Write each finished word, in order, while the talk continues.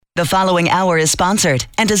The following hour is sponsored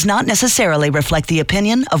and does not necessarily reflect the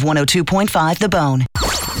opinion of 102.5 The Bone.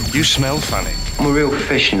 You smell funny. I'm a real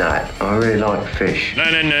fish nut. I really like fish. No,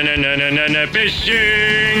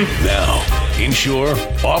 fishing! Now, inshore,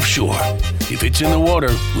 offshore. If it's in the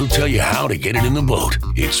water, we'll tell you how to get it in the boat.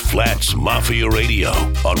 It's Flats Mafia Radio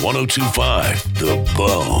on 102.5 The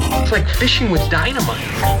Bone. It's like fishing with dynamite.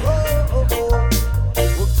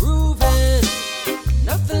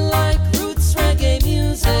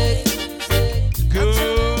 Good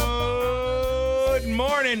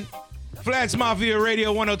morning, Flats Mafia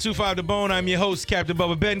Radio 102.5 The Bone. I'm your host, Captain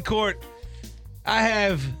Bubba Bencourt. I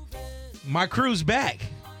have my crew's back.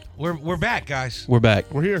 We're back, guys. We're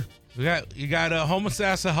back. We're here. You got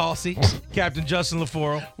Homosassa Halsey, Captain Justin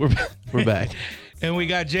LaForo. We're back. And we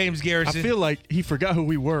got James Garrison. I feel like he forgot who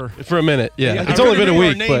we were. For a minute, yeah. It's I only been a week,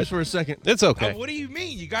 our names but for a second. it's okay. What do you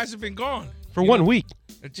mean? You guys have been gone For 1 week.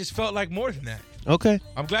 It just felt like more than that. Okay.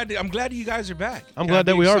 I'm glad you guys are back. I'm glad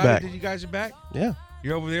that we are back. That you guys are back. Yeah.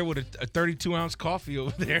 You're over there with a 32-ounce coffee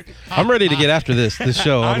over there. I'm ready to get after this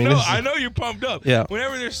show. I know you're pumped up. Yeah.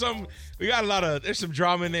 Whenever there's some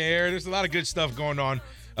drama in the air. There's a lot of good stuff going on.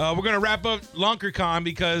 We're going to wrap up LunkerCon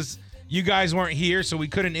because you guys weren't here, so we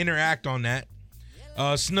couldn't interact on that.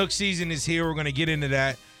 Snook season is here. We're going to get into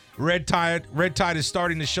that. Red Tide is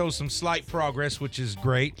starting to show some slight progress, which is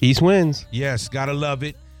great. East wins. Yes, got to love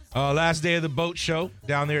it. Last day of the boat show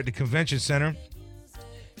down there at the convention center.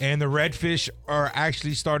 And the redfish are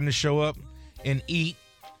actually starting to show up and eat.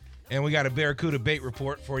 And we got a Barracuda bait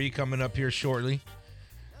report for you coming up here shortly.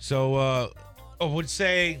 So I would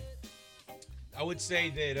say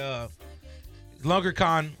that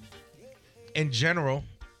LunkerCon in general,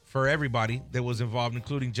 for everybody that was involved,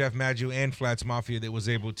 including Jeff Maggio and Flats Mafia that was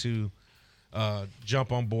able to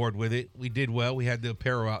jump on board with it. We did well. We had the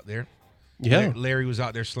apparel out there. Yeah. Larry was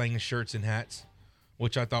out there slinging shirts and hats,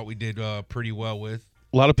 which I thought we did pretty well with.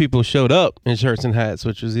 A lot of people showed up in shirts and hats,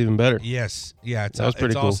 which was even better. Yes. Yeah. That was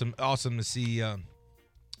pretty cool. Awesome to see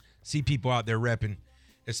people out there repping,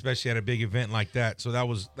 especially at a big event like that. So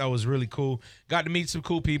that was really cool. Got to meet some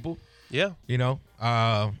cool people. Yeah. You know,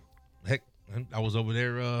 heck, I was over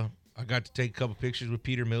there. I got to take a couple pictures with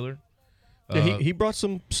Peter Miller. Yeah, he brought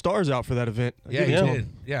some stars out for that event. Yeah, he did.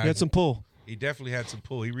 Yeah, he had some pull. He definitely had some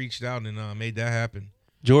pull. He reached out and made that happen.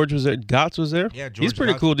 George was there. Gotts was there. Yeah, George. He's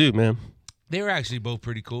pretty Gotts. Cool dude, man. They were actually both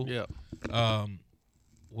pretty cool. Yeah.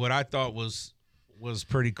 What I thought was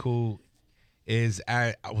pretty cool is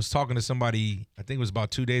I was talking to somebody, I think it was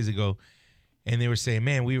about 2 days ago, and they were saying,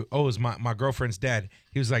 man, it was my girlfriend's dad.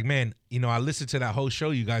 He was like, man, I listened to that whole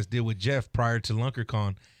show you guys did with Jeff prior to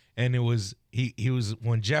LunkerCon, and it was he was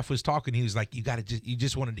when Jeff was talking, he was like, you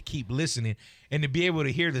just wanted to keep listening, and to be able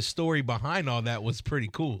to hear the story behind all that was pretty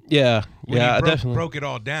cool. Yeah. I definitely broke it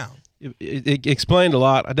all down. It explained a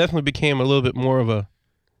lot. I definitely became a little bit more of a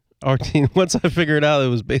team. Once I figured out it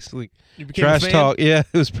was basically trash talk. Yeah,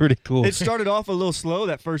 it was pretty cool. It started off a little slow,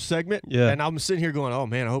 that first segment. Yeah. And I'm sitting here going, oh,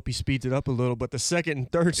 man, I hope he speeds it up a little. But the second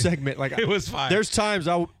and third segment, like it was fine. There's times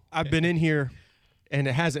I've been in here and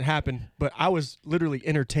it hasn't happened, but I was literally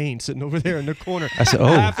entertained sitting over there in the corner. I said,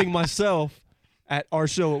 laughing myself at our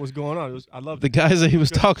show, what was going on. I loved the guys that he was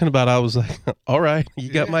talking about. I was like, all right, you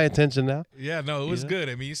got my attention now. Yeah, no, it was good.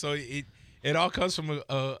 I mean, so it all comes from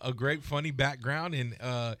a great, funny background, and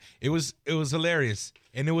it was hilarious,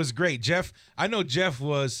 and it was great. I know Jeff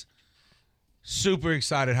was super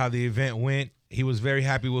excited how the event went. He was very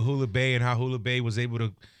happy with Hula Bay and how Hula Bay was able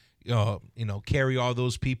to, carry all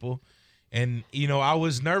those people. And, I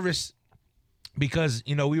was nervous because,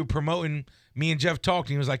 we were promoting. Me and Jeff talked,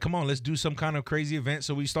 and he was like, come on, let's do some kind of crazy event.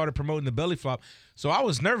 So we started promoting the belly flop. So I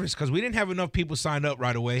was nervous because we didn't have enough people signed up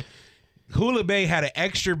right away. Hula Bay had an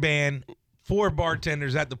extra band, 4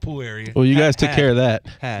 bartenders at the pool area. Well, you guys took care of that.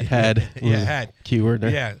 Had. Had. Keyword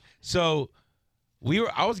there. Yeah. So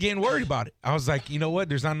I was getting worried about it. I was like, you know what?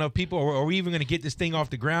 There's not enough people. Are we even going to get this thing off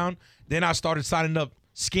the ground? Then I started signing up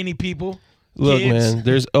skinny people. Look, kids. man,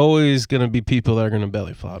 there's always going to be people that are going to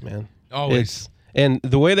belly flop, man. Always. And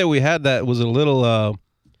the way that we had that was a little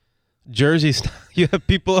Jersey style. You have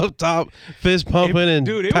people up top fist pumping and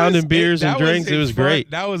pounding beers and drinks. It was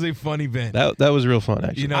great. That was a fun event. That was real fun,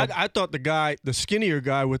 actually. I thought the skinnier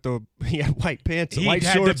guy with he had white pants and white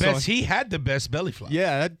had shorts on. He had the best belly flop.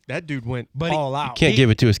 Yeah, that dude went all out. Can't give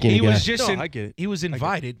it to a skinny guy. I get it. He was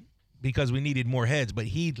invited because we needed more heads, but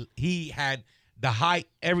he had the height,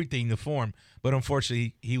 everything, the form. But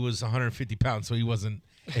unfortunately, he was 150 pounds, so he wasn't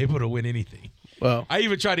able to win anything. Well, I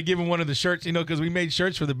even tried to give him one of the shirts, because we made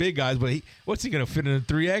shirts for the big guys, but what's he going to fit in a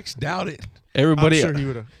 3X? Doubt it. Everybody, I'm sure he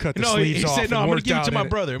would have cut the sleeves off. He said, no, I'm going to give it to my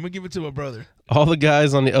brother. I'm going to give it to my brother. All the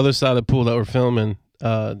guys on the other side of the pool that were filming,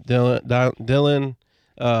 Dylan,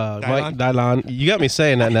 Mike Dylon. You got me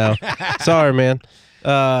saying that now. Sorry, man.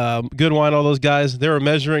 Goodwine, all those guys. They were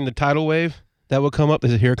measuring the tidal wave that would come up. They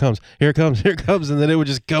said, "Here it comes, here it comes, here it comes," and then it would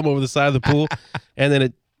just come over the side of the pool, and then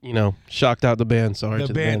it, shocked out the band. Sorry,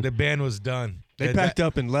 the band was done. They packed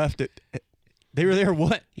up and left it. They were there,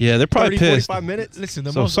 what? Yeah, they're probably 30, pissed. 45 minutes?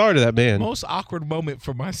 Listen, sorry to that band. The most awkward moment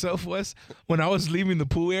for myself was when I was leaving the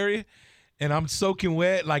pool area and I'm soaking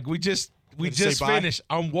wet. Like we just finished.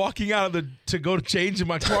 I'm walking out to go to change in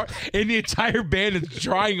my car, and the entire band is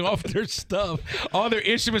drying off their stuff, all their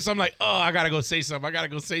instruments. I'm like, oh, I gotta go say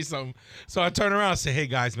something. So I turn around and say, hey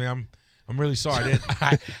guys, man, I'm really sorry.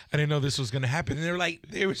 I didn't know this was gonna happen. And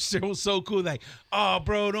they were so cool. Like, oh,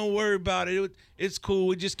 bro, don't worry about it. It's cool.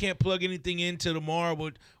 We just can't plug anything in till tomorrow.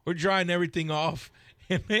 But we're drying everything off.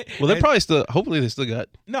 Well, they probably still. Hopefully, they still got.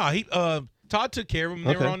 No, Todd took care of them.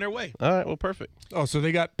 They were on their way. All right. Well, perfect. Oh, so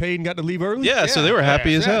they got paid and got to leave early? Yeah. So they were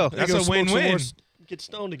happy as hell. That's a win-win. Get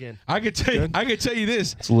stoned again. I could tell you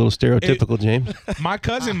this. It's a little stereotypical, James. My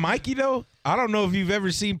cousin Mikey, though, I don't know if you've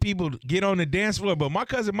ever seen people get on the dance floor, but my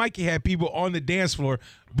cousin Mikey had people on the dance floor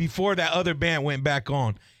before that other band went back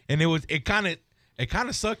on, and it kind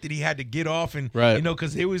of sucked that he had to get off and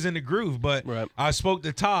because it was in the groove. But I spoke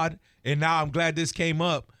to Todd, and now I'm glad this came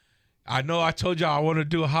up. I know I told y'all I want to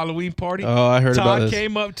do a Halloween party. Oh, I heard about this. Todd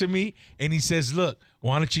came up to me and he says, look,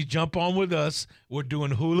 why don't you jump on with us? We're doing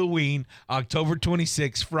Halloween, October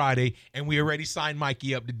 26th, Friday, and we already signed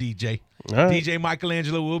Mikey up to DJ. Right. DJ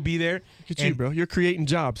Michelangelo will be there. Look at you, bro. You're creating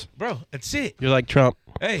jobs. Bro, that's it. You're like Trump.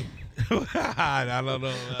 Hey. I don't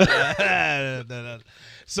know.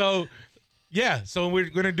 So, yeah, so we're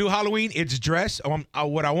going to do Halloween. It's dress.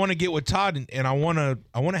 What I want to get with Todd, and I want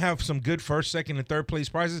to have some good first, second, and third place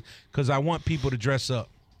prizes because I want people to dress up.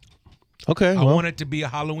 Okay. I want it to be a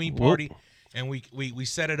Halloween party. Whoop. And we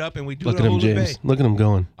set it up and we do Look at him, James. Look at him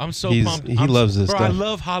going. I'm so pumped. He loves this stuff. I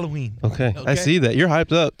love Halloween. Okay. I see that. You're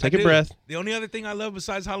hyped up. Take a breath. The only other thing I love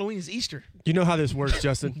besides Halloween is Easter. You know how this works,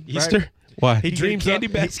 Justin. Easter? Right? Why? He dreams candy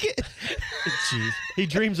basket. Jeez. He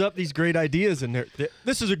dreams up these great ideas, and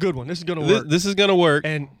this is a good one. This is going to work. This is going to work.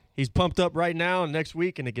 And he's pumped up right now, and next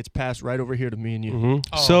week, and it gets passed right over here to me and you. Mm-hmm.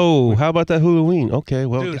 Oh. So how about that Halloween? Okay,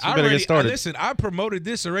 well, dude, we better get started. Listen, I promoted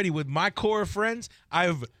this already with my core of friends.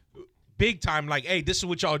 I've big time, like, hey, this is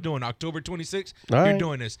what y'all doing. October 26th, you're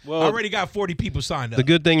doing this. Well, I already got 40 people signed up. The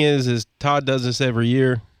good thing is Todd does this every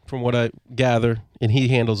year, from what I gather, and he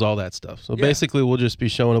handles all that stuff. So basically, we'll just be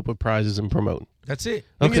showing up with prizes and promoting. That's it.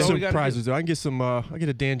 I can get some prizes, though. I can get some. I get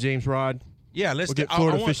a Dan James rod. Yeah, let's get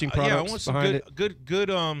Florida fishing products. I want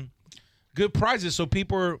some good prizes so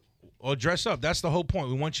people will dress up. That's the whole point.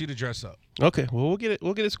 We want you to dress up. Okay, well, we'll get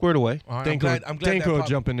it squared away. Right, I'm glad Danko will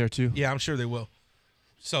jump in there too. Yeah, I'm sure they will.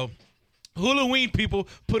 So, Halloween, people,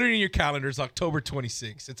 put it in your calendars. October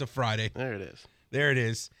 26th. It's a Friday. There it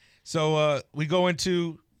is. So we go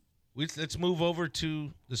into. Let's move over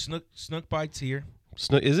to the Snook Bites here.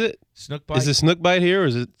 Is it? Snook Bite. Is it Snook Bite here or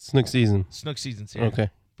is it Snook season? Snook season's here. Okay.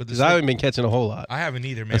 Because I haven't been catching a whole lot. I haven't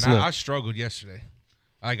either, man. I struggled yesterday.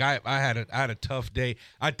 Like I had a tough day.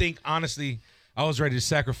 I think honestly, I was ready to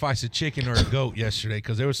sacrifice a chicken or a goat yesterday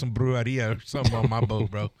because there was some brujeria or something on my boat,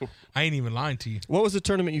 bro. I ain't even lying to you. What was the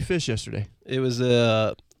tournament you fished yesterday? It was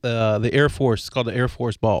the Air Force. It's called the Air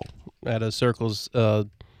Force Ball at a Circles.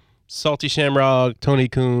 Salty Shamrock, Tony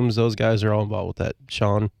Coombs, those guys are all involved with that.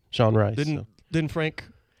 Sean Rice. Didn't Frank?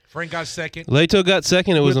 Frank got second. Leto got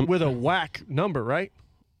second. It was with a whack number, right?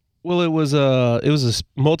 Well, it was a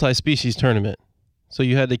multi-species tournament, so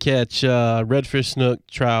you had to catch redfish, snook,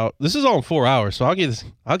 trout. This is all in 4 hours, so I'll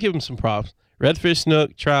give him some props. Redfish,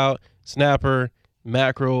 snook, trout, snapper,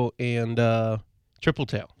 mackerel, and triple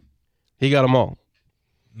tail. He got them all.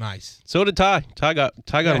 Nice. So did Ty. Ty got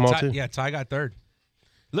them all too. Yeah, Ty got third.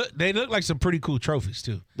 Look, they look like some pretty cool trophies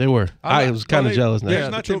too. They were. I was kind of jealous. Yeah,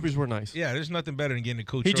 the trophies were nice. Yeah, there's nothing better than getting a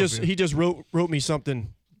cool trophy. He just wrote me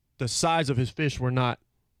something. The size of his fish were not,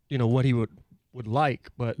 what he would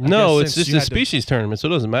like. But no, it's just a species tournament, so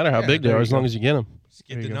it doesn't matter how big they are as long as you get them. Just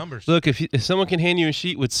get the numbers. Look, if someone can hand you a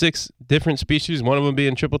sheet with 6 different species, one of them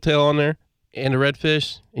being triple tail on there, and a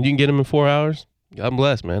redfish, and you can get them in 4 hours, God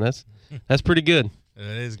bless, man. That's pretty good. That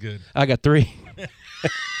is good. I got 3.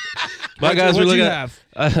 My guys were looking at.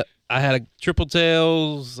 I had a triple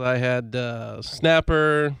tails. I had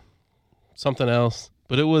snapper, something else,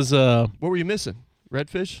 but it was. What were you missing?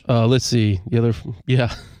 Redfish. Let's see the other.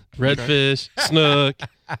 Yeah, redfish, snook.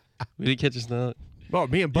 We didn't catch a snook. Well,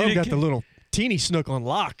 me and Bub got the little teeny snook on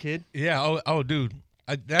lock, kid. Yeah. Oh, dude.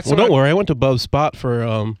 Don't worry. I went to Bub's spot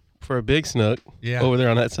for for a big snook Yeah. over there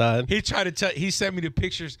on that side. He tried to tell. He sent me the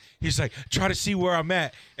pictures. He's like, try to see where I'm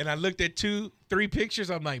at. And I looked at 2-3 pictures.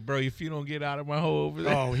 I'm like, bro, if you don't get out of my hole over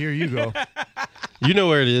there. Oh, here you go. You know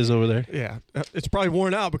where it is over there. Yeah, it's probably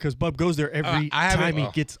worn out because Bub goes there every time he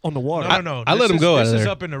gets on the water. No. I let him go out of This is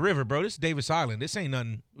there. up in the river, bro. This is Davis Island. This ain't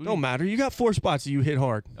nothing. Don't matter. You got 4 spots that you hit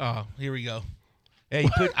hard. Oh, here we go. Hey,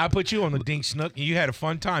 I put you on the dink snook, and you had a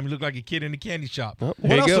fun time. You look like a kid in the candy shop. Oh, What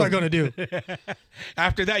there else you am go. I going to do?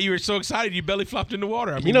 After that, you were so excited you belly flopped in the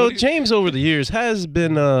water. I mean, You know, what do James over the years has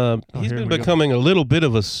been he's here been we go. becoming a little bit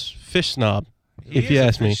of a fish snob, he if you is a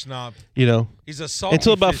ask me. fish snob. You know, He's a salty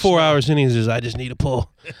until about fish 4 snob. hours in, he's just, I just need a pull.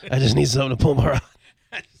 I just need something to pull my rod.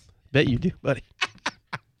 Bet you do, buddy.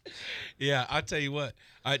 Yeah, I'll tell you what.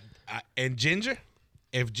 And Ginger,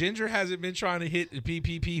 if Ginger hasn't been trying to hit the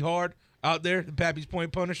PPP hard out there, the Pappy's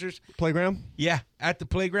Point Punishers, Playground? yeah, at the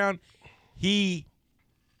playground, he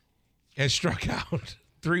has struck out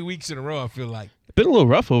 3 weeks in a row, I feel like. Been a little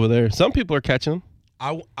rough over there. Some people are catching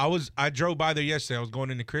them. I drove by there yesterday. I was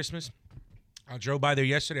going into Christmas. I drove by there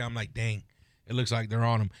yesterday. I'm like, dang, it looks like they're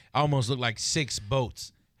on them. I almost looked like 6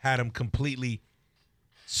 boats had them completely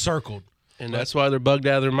circled. And that's why they're bugged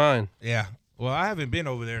out of their mind. Yeah. Well, I haven't been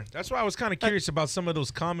over there. That's why I was kind of curious about some of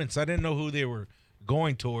those comments. I didn't know who they were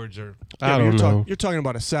going towards or. I don't know. You're talking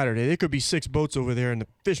about a Saturday. There could be 6 boats over there, and the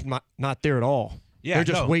fish not there at all. Yeah, They're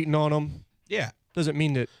just no. waiting on them. Yeah. Doesn't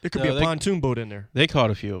mean that there could No, be a they- pontoon boat in there. They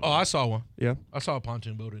caught a few of them. Oh, I saw one. Yeah. I saw a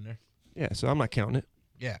pontoon boat in there. Yeah, so I'm not counting it.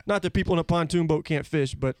 Yeah. Not that people in a pontoon boat can't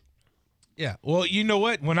fish, but Yeah. Well, you know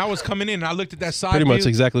what? When I was coming in, I looked at that side Pretty much view.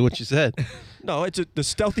 exactly what you said. no, the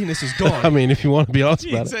stealthiness is gone. I mean, if you want to be honest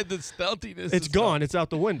He about it. said the stealthiness. It's is gone. It's out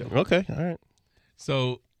the window. Okay, all right.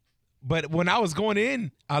 So, but when I was going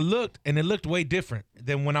in, I looked, and it looked way different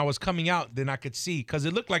than when I was coming out than I could see. Because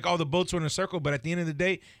it looked like all the boats were in a circle, but at the end of the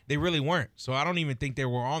day, they really weren't. So I don't even think they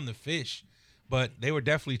were on the fish, but they were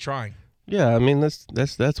definitely trying. Yeah, I mean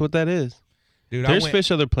that's what that is. Dude, There's I went,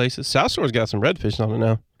 fish other places. South Shore's got some redfish on it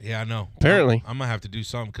now. Yeah, I know. Apparently. I'm going to have to do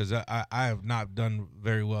something because I have not done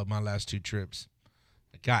very well my last 2 trips.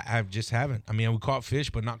 I just haven't. I mean, we caught fish,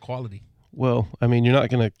 but not quality. Well, I mean, you're not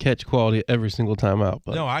going to catch quality every single time out,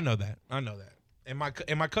 but No, I know that. And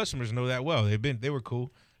my customers know that well. They were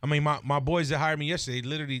cool. I mean, my boys that hired me yesterday,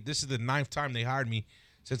 literally, this is the 9th time they hired me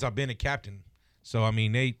since I've been a captain. So I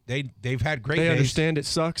mean, they've had great They days. understand it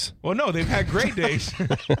sucks. Well, no, they've had great days.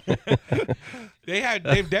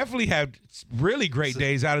 They've definitely had really great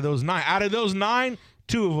days out of those 9. Out of those 9,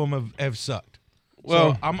 2 of them have sucked.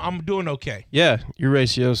 Well, so I'm doing okay. yeah, your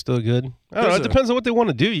ratio is still good. I don't know. It depends on what they want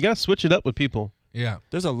to do. You got to switch it up with people. Yeah.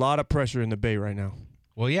 There's a lot of pressure in the bay right now.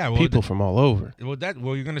 Well, yeah. Well, People from all over. Well,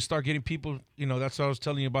 you're going to start getting people, that's what I was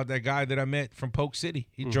telling you about that guy that I met from Polk City.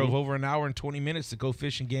 He drove over an hour and 20 minutes to go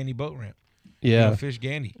fish in Gandy Boat Ramp. Yeah. Fish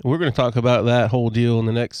Gandy. We're going to talk about that whole deal in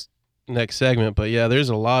the next segment, but yeah, there's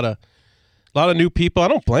a lot of new people. I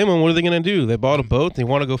don't blame them. What are they going to do? They bought a boat. They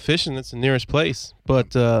want to go fishing. That's the nearest place.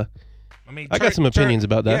 But I mean, I got some opinions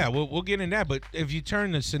about that. Yeah, we'll get in that. But if you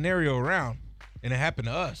turn the scenario around and it happened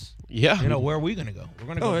to us, yeah, where are we going to go? We're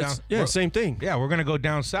going to go down. Yeah, same thing. Yeah, we're going to go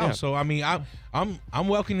down south. Yeah. So I mean, I'm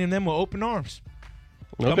welcoming them with open arms.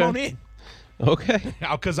 Okay. Come on in. Okay.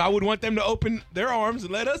 Because I would want them to open their arms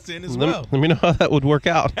and let us in as Let well. me know how that would work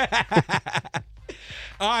out. All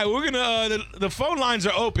right, we're gonna the phone lines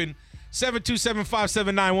are open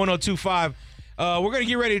 727-579-1025. We're gonna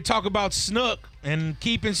get ready to talk about snook and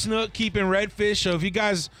keeping redfish. So if you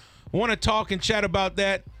guys want to talk and chat about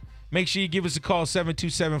that, make sure you give us a call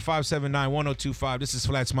 727-579-1025. This is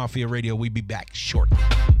Flats Mafia Radio. We'll be back shortly.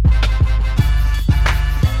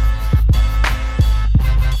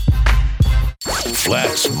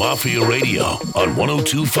 Flats Mafia Radio on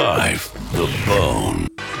 102.5 The Bone.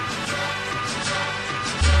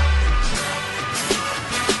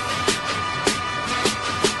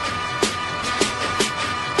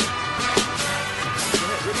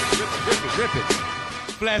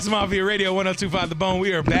 Flats Mafia Radio 102.5 The Bone.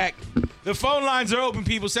 We are back. The phone lines are open,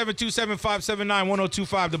 people.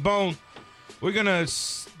 727-579-1025 The Bone. We're going to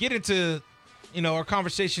get into, our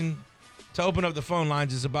conversation to open up the phone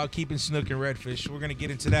lines is about keeping snook and redfish. We're going to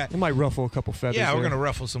get into that. It might ruffle a couple feathers. Yeah, we're there. going to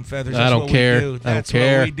ruffle some feathers. I That's don't what care. we do. I don't That's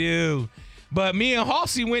care. what we do. But me and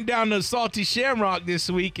Halsey went down to Salty Shamrock this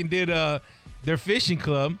week and did their fishing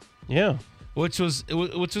club. Yeah. Which was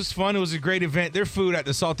fun. It was a great event. Their food at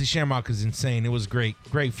the Salty Shamrock is insane. It was great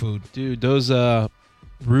food. Dude, those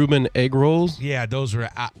Reuben egg rolls, Yeah, those were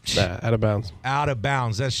out out of bounds. of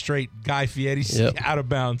bounds. That's straight Guy Fieri Yep. out of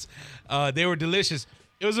bounds. They were delicious.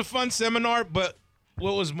 It was a fun seminar, but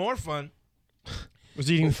what was more fun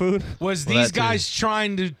Was eating food? was Well, these that too. guys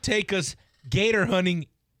trying to take us gator hunting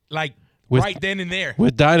like With- right then and there.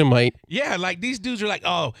 with dynamite. Yeah, like these dudes are like,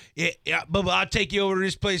 oh, yeah, Bubba, I'll take you over to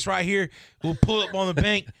this place right here. We'll pull up on the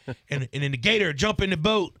bank, and then the gator will jump in the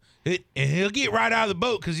boat, and he'll get right out of the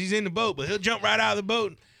boat because he's in the boat, but he'll jump right out of the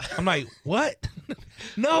boat. I'm like, what?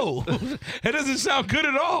 No, that doesn't sound good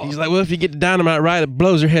at all. He's like, well, if you get the dynamite right, it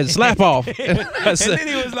blows your head slap off. And then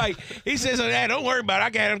he was like, he says, oh, Dad, don't worry about it. I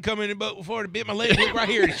got him come in the boat before to bit my leg. Look right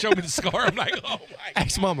here and show me the scar. I'm like, oh, my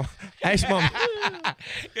Ask mama. Ask mama.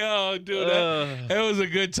 Yo, dude, it was a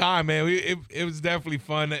good time, man. It was definitely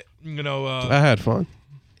fun. You know, I had fun.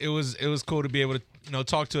 it was cool to be able to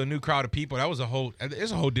talk to a new crowd of people. It's a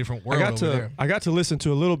whole different world over there. I got to listen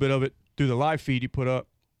to a little bit of it through the live feed you put up,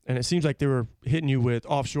 and it seems like they were hitting you with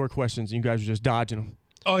offshore questions, and you guys were just dodging them.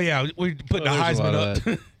 Oh yeah, we put the there's a lot Heisman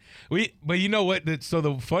of up. But you know what? So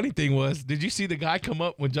the funny thing was, did you see the guy come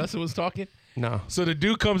up when Justin was talking? No. So the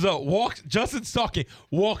dude comes up, Justin's talking,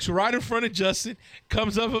 walks right in front of Justin,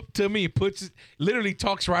 comes up to me, literally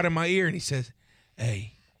talks right in my ear, and he says,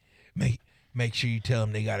 "Hey, make sure you tell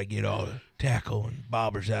them they got to get all the tackle and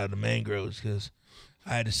bobbers out of the mangroves because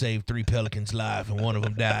I had to save 3 pelicans' lives and one of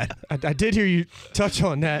them died." I did hear you touch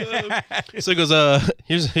on that. So he goes,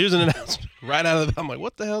 here's an announcement right out of the. I'm like,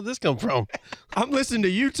 what the hell did this come from? I'm listening to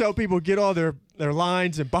you tell people get all their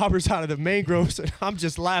lines and bobbers out of the mangroves, and I'm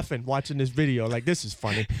just laughing watching this video. Like, this is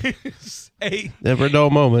funny. Hey, Never a dull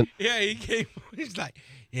moment. yeah, he came. He's like,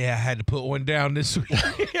 "Yeah, I had to put one down this week."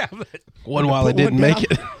 Yeah, but One while it Put didn't one make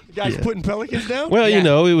down. it. You guys Yeah. putting pelicans down? Well, Yeah.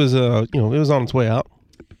 it was it was on its way out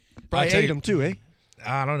Probably I'll tell ate you- them too, eh?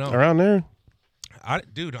 I don't know. around there,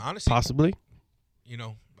 Dude, honestly, possibly.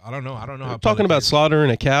 I don't know. I don't know how. Talking about pelicans- slaughtering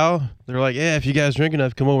a cow, they're like, yeah, if you guys drink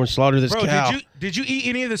enough, come over and slaughter this Bro, cow. did you eat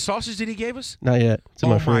any of the sausage that he gave us? Not yet. It's in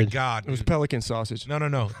Oh my my fridge. God! It was dude. pelican sausage.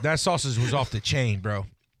 No. That sausage was off the chain, bro.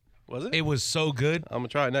 Was it? It was so good. I'm gonna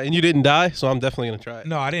try it now. And you didn't die, so I'm definitely gonna try it.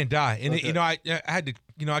 No, I didn't die. And Okay. I had to.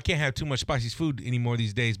 I can't have too much spicy food anymore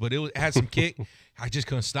these days. But it had some kick. I just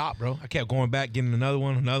couldn't stop, bro. I kept going back, getting another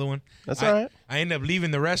one. That's all right. I ended up leaving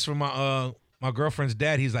the rest for my girlfriend's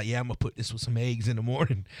dad. He's like, "Yeah, I'm gonna put this with some eggs in the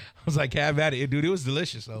morning." I was like, "Have at it, dude." It was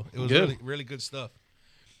delicious, though. It was Good. really, really good stuff.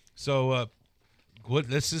 So,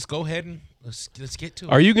 let's just go ahead and let's get to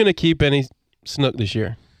it. Are you gonna keep any snook this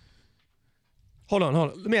year? Hold on.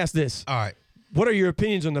 Let me ask this. All right. What are your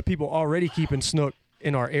opinions on the people already keeping snook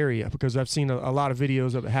in our area? Because I've seen a lot of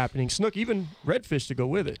videos of it happening. Snook, even redfish to go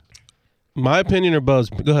with it. My opinion or Buzz?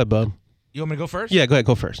 Go ahead, Bub. You want me to go first? Yeah, go ahead.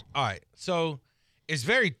 Go first. All right. So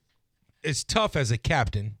it's tough as a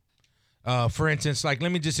captain. For instance, like,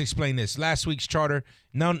 let me just explain this. Last week's charter,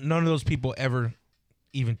 none of those people ever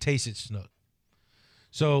even tasted snook.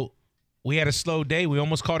 So we had a slow day. We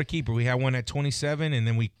almost caught a keeper. We had one at 27, and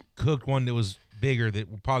then we cooked one that was bigger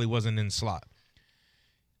that probably wasn't in the slot.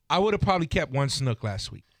 I would have probably kept one snook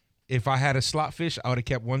last week. If I had a slot fish, I would have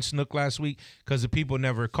kept one snook last week because the people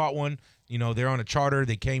never caught one. They're on a charter.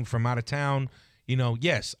 They came from out of town.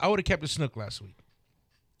 Yes, I would have kept a snook last week.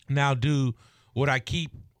 Now, would I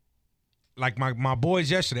keep, like my boys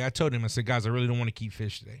yesterday, I told them, I said, guys, I really don't want to keep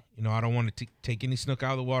fish today. I don't want to take any snook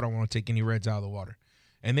out of the water. I don't want to take any reds out of the water.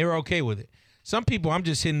 And they were okay with it. Some people, I'm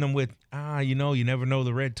just hitting them with, you never know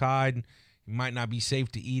the red tide. It might not be safe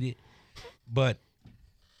to eat it. But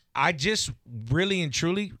I just really and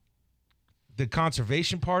truly, the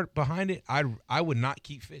conservation part behind it, I would not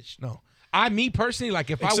keep fish. No. Me personally, like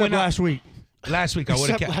if Except I went last week. Last week I would have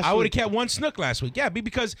Except kept. last I would have week. kept one snook last week. Yeah,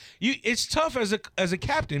 because it's tough as a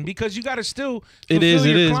captain because you got to still It is.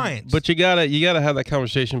 fulfill It your is. clients. But you gotta have that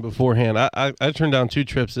conversation beforehand. I turned down 2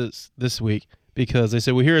 trips this week because they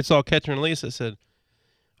said, well, here it's all catch and release. I said,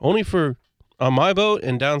 only for on my boat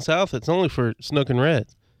and down south, it's only for snook and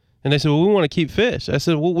reds. And they said, well, we want to keep fish. I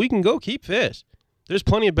said, well, we can go keep fish. There's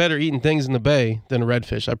plenty of better eating things in the bay than a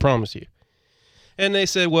redfish, I promise you. And they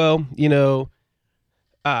said, well,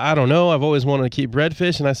 I don't know. I've always wanted to keep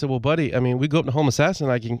redfish. And I said, well, buddy, I mean, we go up to Home Assassin.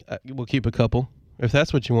 We'll keep a couple if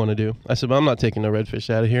that's what you want to do. I said, but I'm not taking no redfish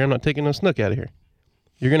out of here. I'm not taking no snook out of here.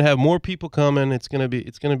 You're going to have more people coming. It's going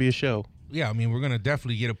to be a show. yeah, I mean, we're gonna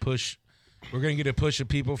definitely get a push. We're gonna get a push of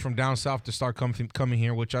people from down south to start coming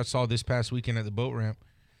here, which I saw this past weekend at the boat ramp.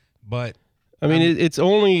 But I mean, it's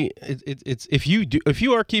if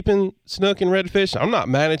you are keeping snook and redfish, I'm not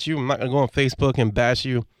mad at you. I'm not going to go on Facebook and bash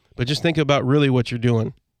you, but just think about really what you're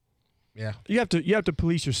doing. yeah, You have to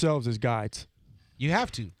police yourselves as guides. you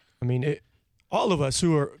have to. I mean, all of us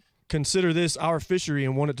who consider this our fishery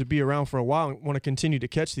and want it to be around for a while and want to continue to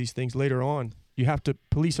catch these things later on, you have to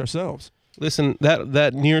police ourselves. Listen,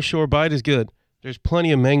 that near shore bite is good. There's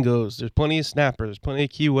plenty of mangoes. There's plenty of snappers. There's plenty of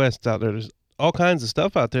Key Wests out there. There's all kinds of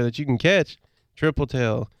stuff out there that you can catch. Triple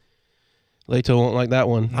tail, Leto won't like that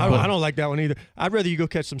one. I don't like that one either. I'd rather you go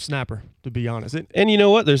catch some snapper, to be honest. And you know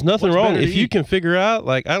what? There's nothing What's wrong better if to you eat? can figure out.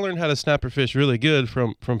 Like I learned how to snapper fish really good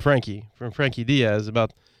from Frankie Diaz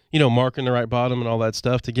about marking the right bottom and all that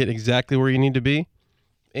stuff to get exactly where you need to be.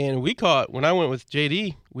 And we caught when I went with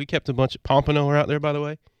JD, we kept a bunch of pompano are out there, by the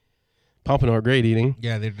way. Pompano are great eating.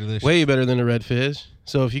 Yeah, they're delicious. Way better than the redfish.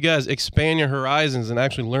 So if you guys expand your horizons and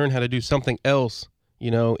actually learn how to do something else,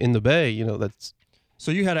 in the bay, that's. So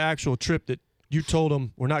you had an actual trip that you told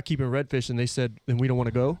them we're not keeping redfish, and they said then we don't want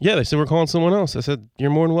to go. Yeah, they said we're calling someone else. I said you're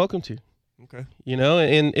more than welcome to. Okay.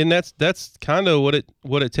 And that's kind of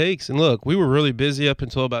what it takes. And look, we were really busy up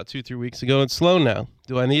until about 2-3 weeks ago. It's slow now.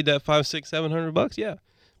 Do I need that $500, $600, $700? Yeah,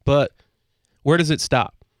 but where does it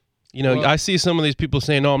stop? I see some of these people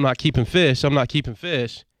saying, "No, I'm not keeping fish. I'm not keeping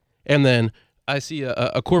fish," and then I see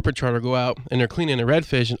a corporate charter go out and they're cleaning a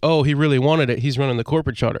redfish, and oh, he really wanted it. He's running the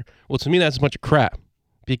corporate charter. Well, to me, that's a bunch of crap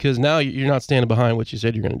because now you're not standing behind what you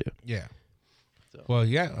said you're going to do. Yeah. Well,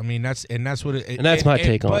 yeah. I mean, that's what it. And that's my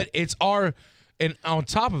take on it. But it's and on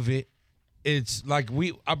top of it, it's like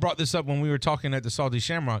I brought this up when we were talking at the Salty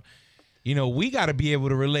Shamrock. We got to be able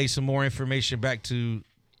to relay some more information back to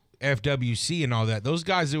FWC and all that. Those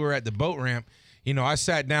guys who were at the boat ramp, I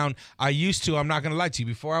sat down. I'm not going to lie to you.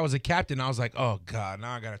 Before I was a captain, I was like, oh, God,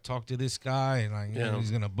 now I got to talk to this guy. And,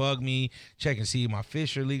 he's going to bug me, check and see if my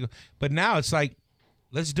fish are legal. But now it's like,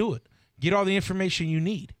 let's do it. Get all the information you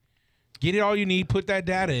need. Get it all you need. Put that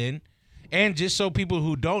data in. And just so people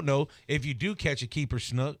who don't know, if you do catch a keeper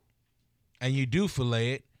snook and you do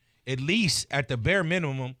fillet it, at least at the bare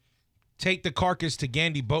minimum, take the carcass to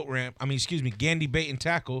Gandy Gandy Bait and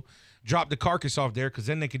Tackle, drop the carcass off there because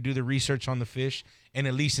then they can do the research on the fish, and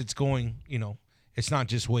at least it's going, it's not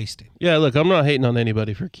just wasted. Yeah, look, I'm not hating on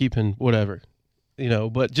anybody for keeping whatever,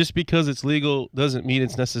 but just because it's legal doesn't mean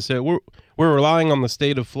it's necessary. We're relying on the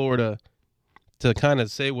state of Florida to kind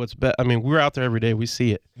of say what's best. I mean, we're out there every day. We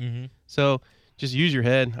see it. Mm-hmm. So just use your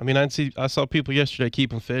head. I mean, I saw people yesterday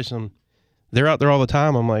keeping fish, and they're out there all the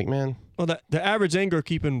time. I'm like, man. Well, the average angler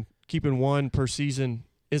keeping one per season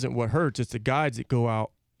isn't what hurts. It's the guides that go out.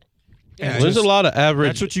 Yeah, there's a lot of average.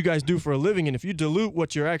 That's what you guys do for a living, and if you dilute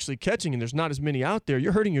what you're actually catching, and there's not as many out there,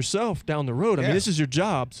 you're hurting yourself down the road. I mean, this is your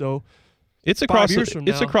job, so it's across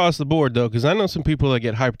the board though, because I know some people that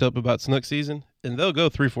get hyped up about snook season, and they'll go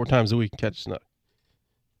 3-4 times a week and catch a snook.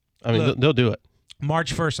 I mean, they'll do it.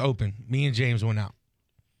 March 1st open. Me and James went out.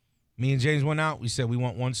 We said we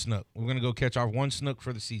want one snook. We're gonna go catch our one snook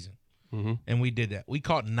for the season, and we did that. We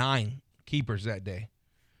caught 9 keepers that day.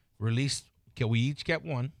 We each kept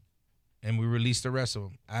one. And we released the rest of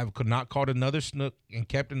them. I could not caught another snook and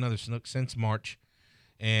kept another snook since March.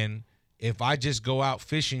 And if I just go out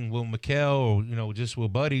fishing with Mikkel or, just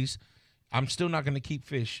with buddies, I'm still not going to keep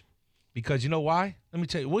fish. Because you know why? Let me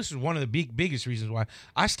tell you, this is one of the biggest reasons why.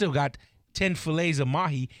 I still got 10 fillets of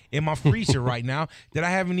mahi in my freezer right now that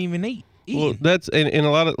I haven't even eaten. Well, that's and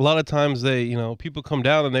a lot of times people come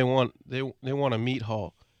down and they want a meat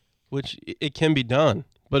haul, which it can be done.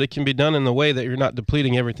 But it can be done in the way that you're not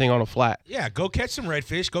depleting everything on a flat. Yeah, go catch some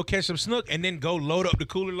redfish, go catch some snook, and then go load up the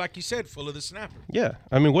cooler, like you said, full of the snapper. Yeah,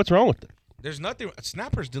 I mean, what's wrong with it? There's nothing.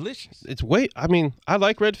 Snapper's delicious. I mean, I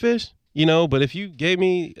like redfish, but if you gave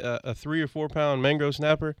me a 3 or 4 pound mangrove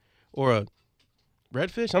snapper or a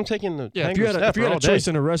redfish, I'm taking the mangrove snapper. If you had all a choice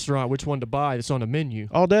day. in a restaurant, which one to buy that's on the menu?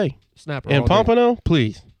 All day. Snapper. And all day. pompano,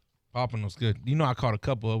 please. Pompano's good. I caught a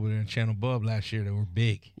couple over there in Channel Bub last year that were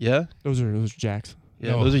big. Yeah? Those are jacks.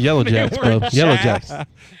 Yeah, those are yellow jacks, bro. Yellow jacks.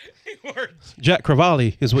 Jack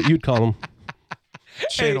Crevalli is what you'd call them.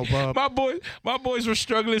 Channel Bub. My boys were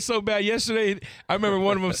struggling so bad yesterday. I remember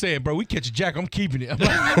one of them saying, "Bro, we catch a jack. I'm keeping it." I'm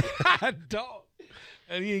like, "Dog."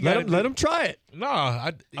 And he ain't Let him try it. No,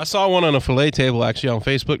 I saw one on a fillet table actually on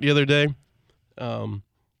Facebook the other day.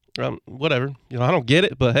 Whatever. I don't get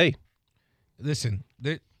it, but hey, listen.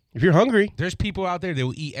 If you're hungry, there's people out there that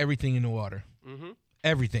will eat everything in the water. Mm-hmm.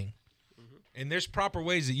 Everything. And there's proper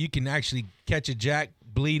ways that you can actually catch a jack,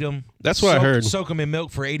 bleed them. That's what I heard. Soak them in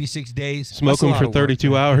milk for 86 days. Smoke them for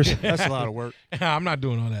 32 hours. That's a lot of work. I'm not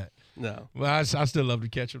doing all that. No. Well, I still love to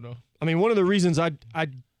catch them, though. I mean, one of the reasons I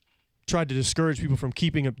tried to discourage people from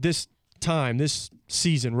keeping up this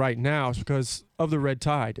season right now is because of the red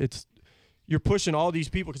tide. You're pushing all these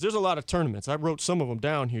people because there's a lot of tournaments. I wrote some of them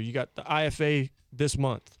down here. You got the IFA this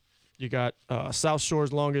month. You got South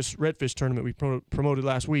Shore's longest redfish tournament we promoted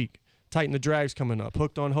last week. Tighten the Drag's coming up.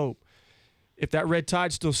 Hooked on Hope. If that red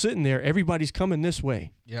tide's still sitting there, everybody's coming this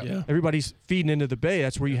way. Yep. Yeah. Everybody's feeding into the bay.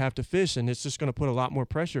 That's where you have to fish, and it's just going to put a lot more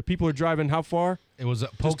pressure. People are driving how far? It was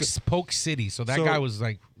Polk City, so that guy was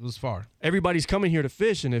like, it was far. Everybody's coming here to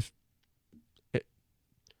fish, and if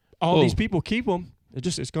all these people keep them,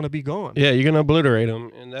 it's going to be gone. Yeah, you're going to obliterate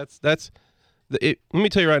them, and that's let me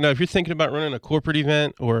tell you right now, if you're thinking about running a corporate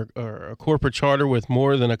event or a corporate charter with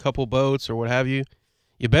more than a couple boats or what have you,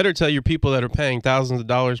 you better tell your people that are paying thousands of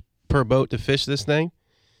dollars per boat to fish this thing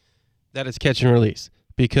that it's catch and release.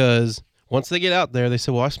 Because once they get out there, they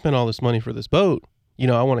say, well, I spent all this money for this boat.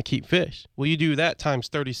 I want to keep fish. Well, you do that times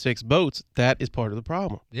 36 boats. That is part of the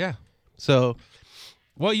problem. Yeah. So,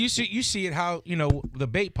 well, you see it how, the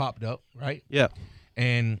bait popped up, right? Yeah.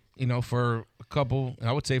 And, for a couple,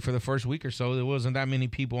 I would say for the first week or so, there wasn't that many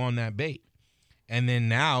people on that bait. And then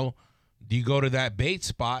now you go to that bait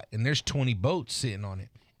spot and there's 20 boats sitting on it.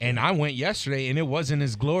 And I went yesterday and it wasn't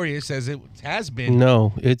as glorious as it has been.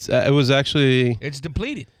 No, it was actually. It's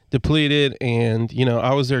depleted. And,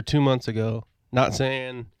 I was there 2 months ago, not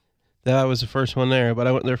saying that I was the first one there, but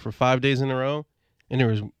I went there for 5 days in a row and there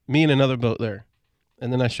was me and another boat there.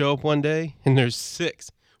 And then I show up one day and there's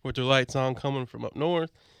 6 with their lights on coming from up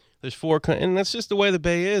north. There's 4, and that's just the way the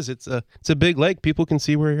bay is. It's a big lake. People can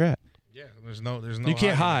see where you're at. Yeah, there's no. You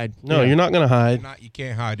can't hide. No, you're not going to hide. You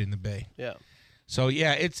can't hide in the bay. Yeah. So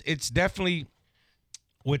yeah, it's definitely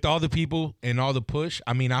with all the people and all the push.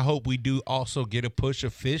 I mean, I hope we do also get a push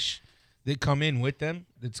of fish that come in with them.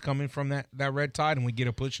 That's coming from that red tide, and we get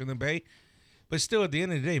a push in the bay. But still, at the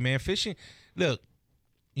end of the day, man, fishing. Look,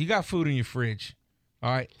 you got food in your fridge.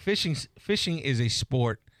 All right, fishing is a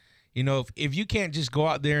sport. If you can't just go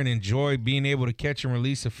out there and enjoy being able to catch and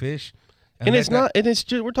release a fish, and it's not, and it's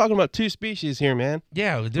just, we're talking about 2 species here, man.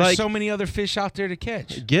 Yeah, there's so many other fish out there to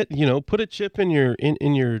catch. Put a chip in your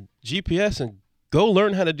GPS and go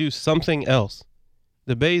learn how to do something else.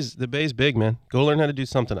 The bay's big, man. Go learn how to do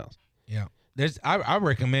something else. Yeah, I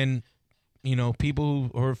recommend, people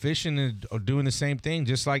who are fishing and are doing the same thing.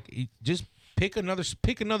 Just pick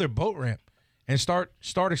another boat ramp and start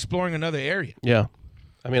exploring another area. Yeah.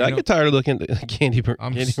 I mean, I get tired of looking at the candy ramp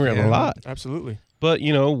a lot. Absolutely. But,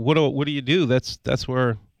 what do you do? That's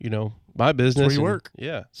where, my business. That's where you work.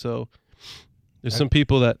 Yeah. So there's some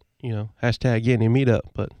people that, hashtag Yandy meetup,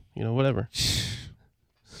 but, whatever.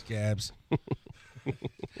 Scabs.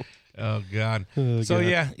 Oh God. Oh, so God.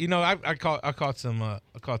 yeah, I caught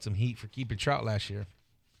some heat for keeping trout last year,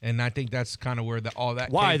 and I think that's kind of where all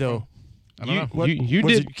that. Why came though? From. I don't know. You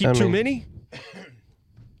Was did it keep too many?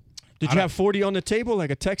 Did you have 40 on the table like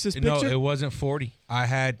a Texas picture? No, it wasn't 40. I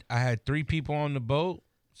had 3 people on the boat,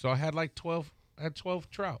 so I had like 12. I had 12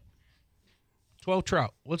 trout. 12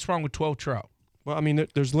 trout. What's wrong with 12 trout? Well, I mean,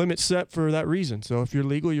 there's limits set for that reason. So if you're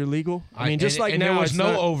legal, you're legal. I mean, just like and now, there was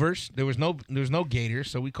no overs. There was no gators.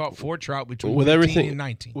 So we caught 4 trout between with 15 and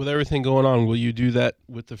 19. With everything going on, will you do that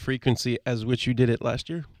with the frequency as which you did it last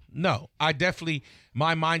year? No, I definitely,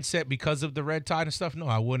 my mindset because of the red tide and stuff, no,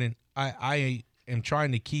 I wouldn't. I am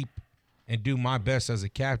trying to keep and do my best as a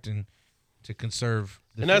captain to conserve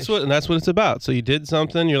the fish. That's what it's about. So you did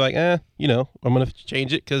something, you're like, I'm going to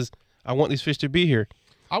change it because I want these fish to be here.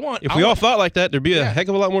 If we all thought like that, there'd be a heck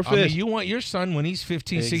of a lot more fish. I mean, you want your son when he's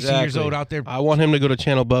 15, 16 years old out there. I want him to go to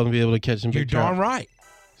Channel Above and be able to catch some big trout. You're darn right.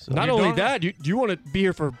 So not only that, you want to be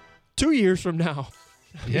here for 2 years from now.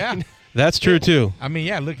 Yeah. That's true, too. I mean,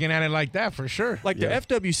 yeah, looking at it like that, for sure. Like the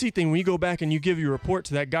FWC thing, when you go back and you give your report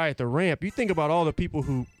to that guy at the ramp, you think about all the people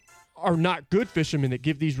who are not good fishermen that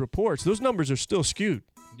give these reports. Those numbers are still skewed.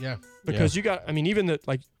 Yeah. Because you got, I mean, even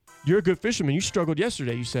you're a good fisherman. You struggled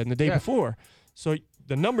yesterday, you said, and the day before. So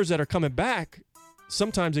the numbers that are coming back,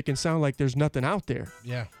 sometimes it can sound like there's nothing out there.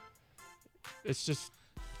 Yeah. It's just,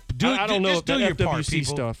 I don't know if the your FWC part,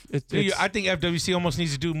 people. stuff. I think FWC almost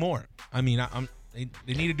needs to do more. I mean, they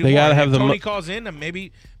need to do They more. gotta have Tony calls in, and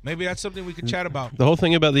maybe that's something we could chat about. The whole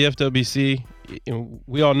thing about the FWC,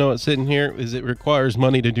 we all know it sitting here, is it requires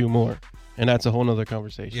money to do more. And that's a whole nother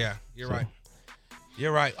conversation. Yeah, you're right.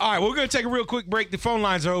 You're right. All right, we're going to take a real quick break. The phone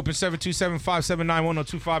lines are open,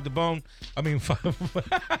 727-579-1025, the bone. I mean,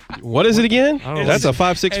 what is it again? That's a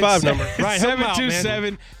 565 number. Right,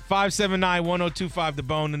 727-579-1025, the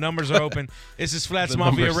bone. The numbers are open. This is Flats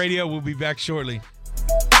Mafia Radio. We'll be back shortly.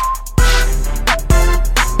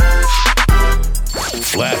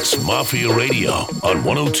 Flats Mafia Radio on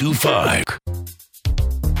 102.5.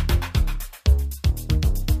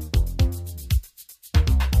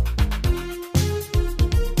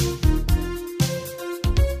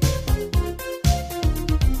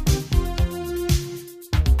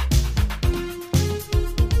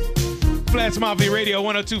 Flats Mafia Radio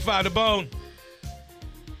 102.5 The Bone.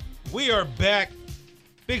 We are back.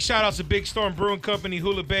 Big shout outs to Big Storm Brewing Company,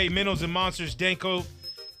 Hula Bay, Minnows and Monsters, Danko,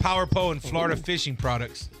 Power Pole, and Florida Fishing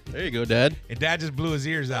Products. There you go, Dad. And Dad just blew his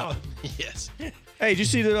ears out. Yes. Hey, did you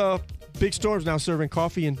see that Big Storm's now serving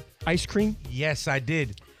coffee and ice cream? Yes, I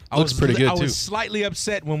did. Looks pretty good, I too. was slightly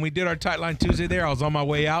upset when we did our Tight Line Tuesday there. I was on my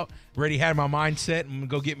way out, already had my mind set. I'm going to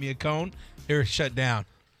go get me a cone. They're shut down.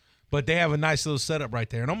 But they have a nice little setup right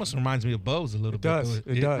there. It almost reminds me of Bo's a little bit.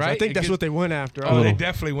 It does. Right? I think that's what they went after. Oh, they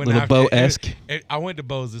definitely went little after Bo-esque. I went to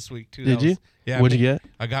Bo's this week, too. Did you? Yeah. What'd you get?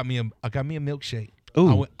 I got me a milkshake.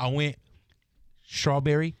 Ooh. I went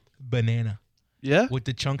strawberry banana. Yeah? With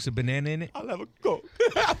the chunks of banana in it. I'll have a Coke.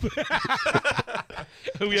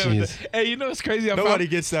 Hey, you know what's crazy? Nobody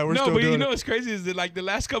gets that. We're no, still but you doing know it. what's crazy is that like the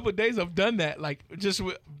last couple of days I've done that. Like just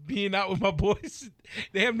being out with my boys,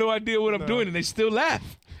 they have no idea what I'm doing and they still laugh.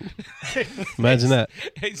 Imagine that.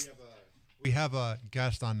 Hey, We have a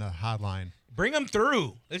guest on the hotline. bring them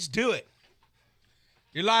through. Let's do it.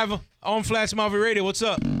 You're live on Flats Mafia Radio. What's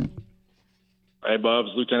up? Hey, Bubs,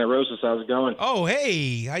 Lieutenant Rosas, how's it going? Oh,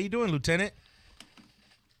 hey, how you doing, Lieutenant?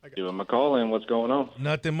 Doing my call in. What's going on?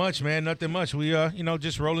 Nothing much, man. Nothing much. We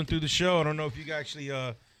just rolling through the show. I don't know if you actually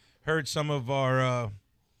heard some of our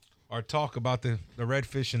talk about the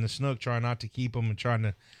redfish and the snook, trying not to keep them and trying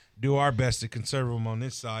to do our best to conserve them on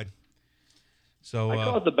this side. So I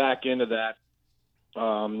caught the back end of that.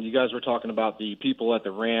 You guys were talking about the people at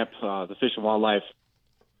the ramp, the Fish and Wildlife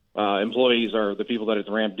employees are the people that are at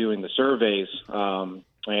the ramp doing the surveys,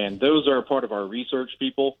 and those are part of our research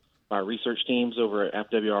people, our research teams over at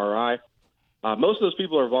FWRI. Most of those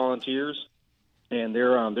people are volunteers, and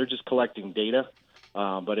they're just collecting data.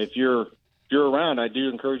 But if you're around, I do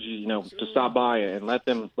encourage you, to stop by and let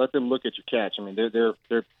them look at your catch. I mean,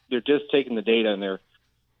 they're just taking the data and they're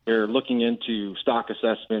looking into stock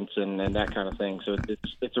assessments and that kind of thing. So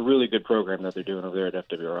it's a really good program that they're doing over there at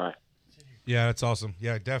FWRI. yeah, that's awesome.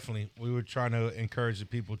 Yeah, definitely. We were trying to encourage the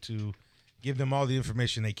people to give them all the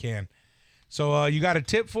information they can. So you got a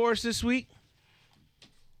tip for us this week?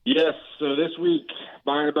 Yes. So this week,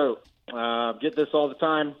 buying a boat. Get this all the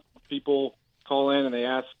time. People call in and they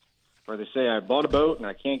ask, or they say, I bought a boat and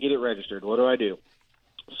I can't get it registered. What do I do?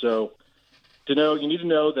 So you need to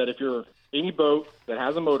know that if you're any boat that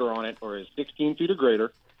has a motor on it or is 16 feet or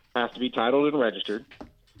greater has to be titled and registered.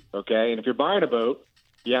 Okay. And if you're buying a boat,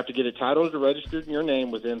 you have to get it titled and registered in your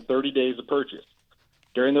name within 30 days of purchase.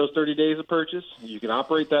 During those 30 days of purchase, you can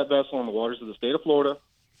operate that vessel on the waters of the state of Florida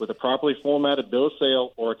with a properly formatted bill of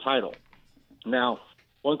sale or a title. Now,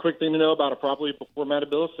 one quick thing to know about a properly formatted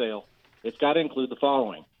bill of sale, it's got to include the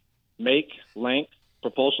following: make, length,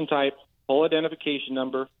 propulsion type, hull identification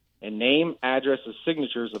number, and name, address, and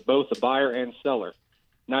signatures of both the buyer and seller.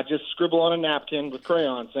 Not just scribble on a napkin with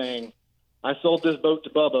crayon saying, I sold this boat to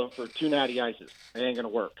Bubba for 2 natty ices. It ain't going to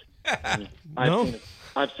work.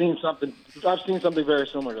 I've seen something very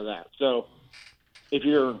similar to that. So if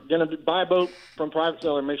you're going to buy a boat from a private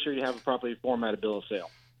seller, make sure you have a properly formatted bill of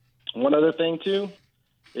sale. One other thing, too,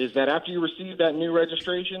 is that after you receive that new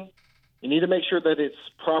registration, you need to make sure that it's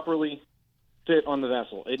properly fit on the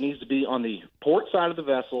vessel. It needs to be on the port side of the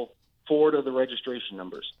vessel, forward of the registration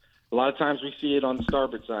numbers. A lot of times we see it on the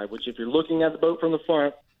starboard side, which if you're looking at the boat from the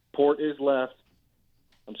front, port is left.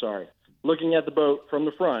 I'm sorry. Looking at the boat from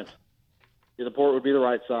the front, the port would be the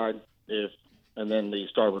right side, and then the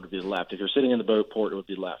starboard would be the left. If you're sitting in the boat, port would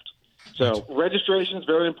be left. So registration is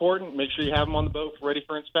very important. Make sure you have them on the boat ready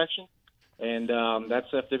for inspection. And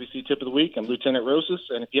that's FWC Tip of the Week. I'm Lieutenant Rosas.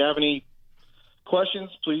 And if you have any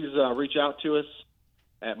questions, please reach out to us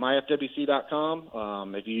at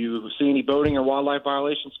myfwc.com. If you see any boating or wildlife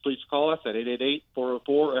violations, please call us at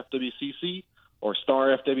 888-404-FWCC or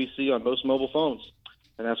star FWC on most mobile phones.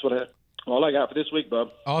 And that's all I got for this week,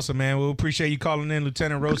 bub. Awesome, man. We appreciate you calling in.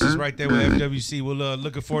 Lieutenant Rosas right there with FWC. We'll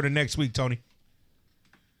looking forward to next week, Tony.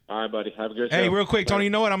 All right, buddy. Have a good Hey, show. real quick, Tony, you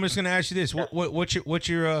know what? I'm just going to ask you this. What's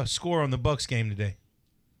your score on the Bucks game today?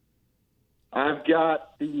 I've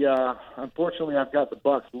got unfortunately, I've got the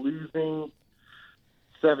Bucks losing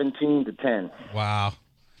 17-10. Wow.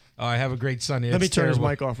 All right, have a great Sunday. Let me That's turn terrible.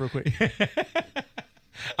 his mic off real quick.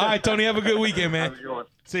 All right, Tony, have a good weekend, man. How's it going?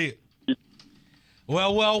 See you.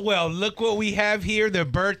 Well, look what we have here. The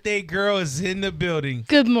birthday girl is in the building.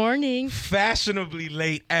 Good morning. Fashionably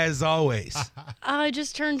late, as always. I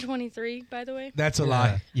just turned 23, by the way. That's a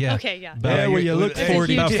lie. Yeah. Okay, yeah. Yeah, well, you look Hey,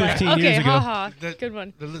 40. About Huge lie. 15 okay, years ago. haha. Good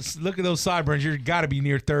one. Look at those sideburns. You've got to be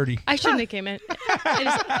near 30. I shouldn't have came in.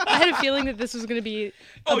 I had a feeling that this was going to be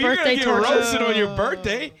a You're birthday get torture. roasted on your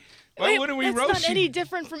birthday. Why wouldn't we That's roast not you? any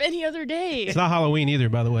different from any other day. It's not Halloween either,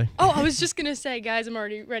 by the way. Oh, I was just going to say, guys, I'm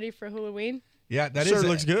already ready for Halloween. Yeah, that Shirt is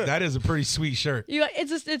looks good. That is a pretty sweet shirt.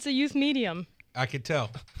 It's a youth medium. I could tell.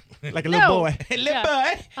 Like a little boy. Little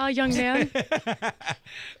boy. Young man.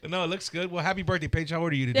 No, it looks good. Well, happy birthday, Paige. How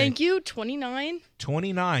old are you today? Thank you. 29.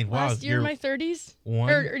 29. Wow. Last year, you're my 30s.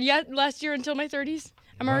 one. Last year until my 30s.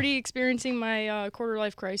 I'm already experiencing my quarter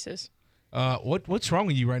life crisis. What's wrong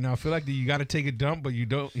with you right now? I feel like you got to take a dump, but you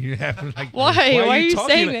don't. You have like. Why? Why are you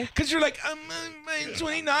saying that? Because you're like, I'm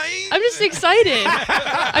 29. I'm just excited.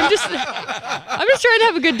 I'm just trying to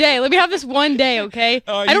have a good day. Let me have this one day, okay?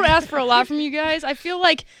 I don't ask for a lot from you guys. I feel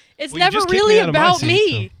like it's never really about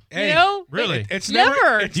me. Hey, you know? Really? It's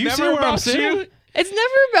never. It's Do you see never where I'm about sitting? you. It's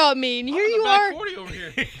never about me. And here you are. 40 over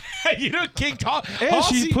here. You know, King Talk. And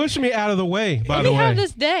she's pushing me out of the way, by Let the me way. have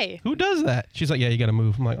this day. Who does that? She's like, yeah, you got to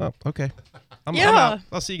move. I'm like, oh, okay. I'm Yeah. out.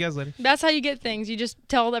 I'll see you guys later. That's how you get things. You just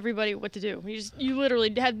tell everybody what to do. You literally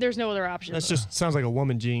there's no other option. That just sounds like a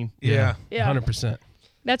woman, Gene. Yeah. 100%.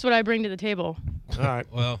 That's what I bring to the table. All right.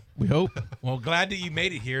 Well, we hope. Well, glad that you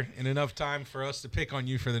made it here in enough time for us to pick on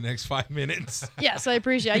you for the next 5 minutes. Yes, I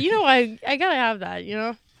appreciate it. You know, I gotta have that, you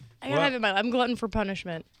know? I gotta have it in my life. I'm glutton for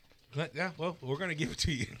punishment. Yeah, well, we're going to give it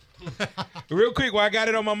to you. Real quick, while I got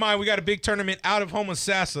it on my mind, we got a big tournament out of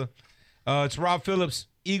Homosassa. It's Rob Phillips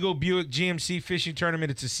Eagle Buick GMC Fishing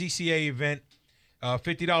Tournament. It's a CCA event,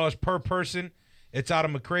 $50 per person. It's out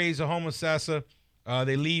of McRae's of Homosassa.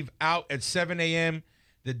 They leave out at 7 a.m.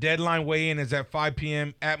 The deadline weigh-in is at 5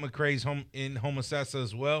 p.m. at McRae's in Homosassa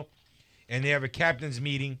as well. And they have a captain's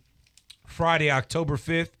meeting Friday, October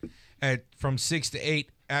 5th from 6 to 8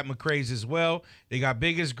 at McRae's as well. They got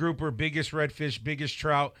biggest grouper, biggest redfish, biggest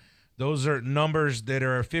trout. Those are numbers that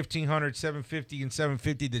are 1,500, 750, and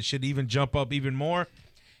 750 that should even jump up even more.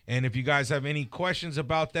 And if you guys have any questions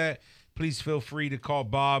about that, please feel free to call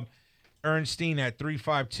Bob Ernstein at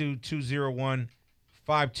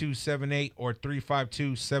 352-201-5278 or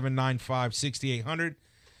 352-795-6800.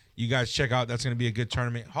 You guys check out. That's going to be a good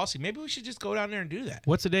tournament. Halsey, maybe we should just go down there and do that.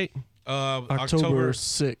 What's the date? October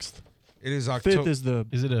 6th. It is October. 5th is the.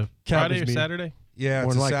 Is it a Friday or Saturday? Yeah,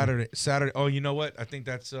 More it's a likely. Saturday. Saturday. Oh, you know what? I think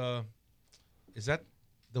that's is that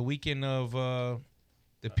the weekend of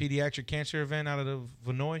the pediatric cancer event out of the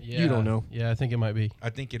Vinoy? Yeah. You don't know. Yeah, I think it might be.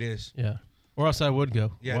 I think it is. Yeah. Or else I would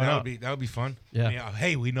go. Yeah, Why that not? would be fun. Yeah. I mean,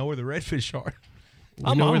 hey, we know where the redfish are.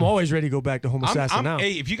 I'm always ready to go back to Homosassa now.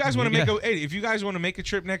 Hey, if you guys want to if you guys want to make a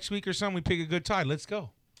trip next week or something, we pick a good tide. Let's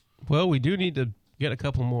go. Well, we do need to get a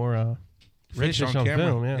couple more Fish redfish on camera.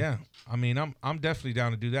 film. Yeah. I mean, I'm definitely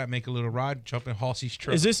down to do that. Make a little ride, jump in Halsey's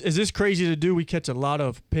truck. Is this crazy to do? We catch a lot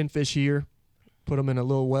of pinfish here, put them in a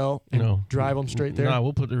little well, and drive them straight there. Nah,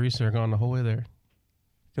 we'll put the recirc on the whole way there.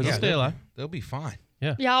 Yeah, stay alive. They'll be fine.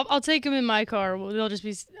 Yeah, I'll take them in my car. They'll just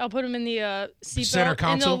be. I'll put them in the Center seatbelt, and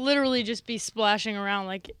console? they'll literally just be splashing around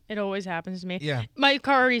like it always happens to me. Yeah. My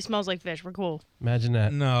car already smells like fish. We're cool. Imagine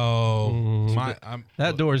that. No,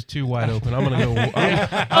 that door is too wide open. I'm gonna go.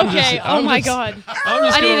 Okay. Oh my God.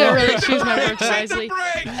 I need to really choose my words wisely.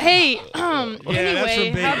 Hey. Anyway,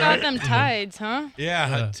 how about them tides, huh?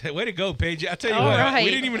 Yeah. Way to go, Paige. I tell you All what, right. we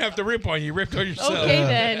didn't even have to rip on you. You ripped on yourself. Okay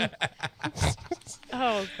then.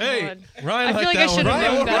 Oh God. Ryan, I feel like I should have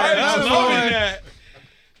known better. Ryan's loving that.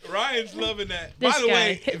 Ryan's loving that. This By the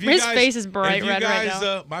way, guy. if you His guys, face is bright if you red right guys,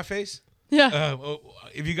 now. My face. Yeah.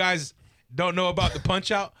 If you guys don't know about the Punch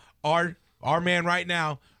Out, our man right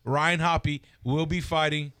now, Ryan Hoppy, will be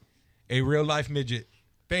fighting a real life midget.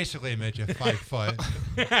 Basically a midget, 5 foot.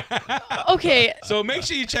 Okay. So make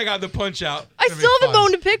sure you check out the Punch Out. I still have a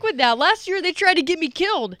bone to pick with that. Last year they tried to get me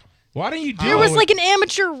killed. Why don't you do There was like an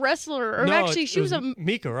amateur wrestler, or actually she was a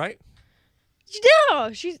Mika, right? yeah.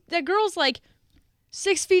 That girl's like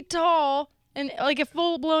 6 feet tall and like a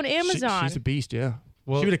full blown Amazon. She's a beast, yeah.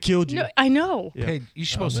 Well, she would have killed you. No, I know. Yeah. Hey, you're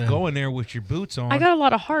supposed to go in there with your boots on. I got a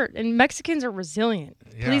lot of heart, and Mexicans are resilient.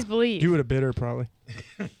 Yeah. Please believe. You would have bit her probably.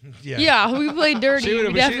 Yeah, we played dirty. She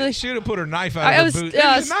We definitely. should have put her knife out I of was her boot.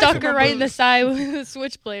 There's a knife stuck in her my right in the boot. side with a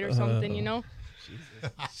switchblade or something, you know.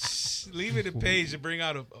 Leave it to Paige to bring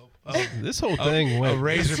out a This whole thing went.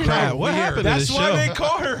 razor Pat, blade. what happened to That's this why show? they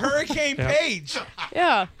call her Hurricane Paige.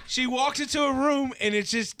 Yeah. She walks into a room and it's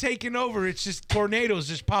just taking over. It's just tornadoes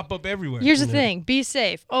just pop up everywhere. Here's the thing: be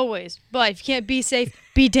safe always. But if you can't be safe,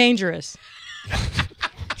 be dangerous.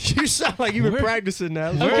 You sound like you've been practicing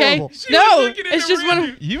that. That's Okay. horrible. No, it's just one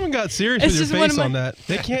of You even got serious It's with your just one face of on my- that.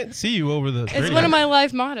 They can't see you over the. it's one of my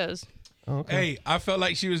life mottos. Okay. Hey, I felt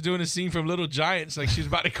like she was doing a scene from Little Giants, like she was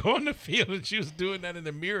about to go on the field and she was doing that in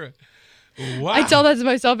the mirror. Wow. I tell that to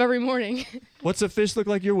myself every morning. What's a fish look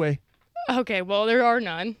like your way? Okay, well, there are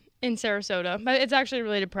none in Sarasota. But it's actually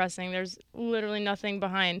really depressing. There's literally nothing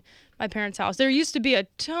behind my parents' house. There used to be a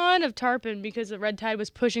ton of tarpon because the red tide was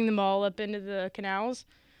pushing them all up into the canals.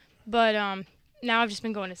 But now I've just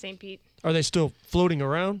been going to St. Pete. Are they still floating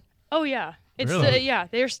around? Oh, yeah. It's Really? yeah,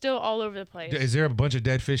 they're still all over the place. Is there a bunch of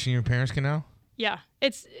dead fish in your parents' canal? Yeah.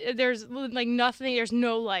 There's like nothing, there's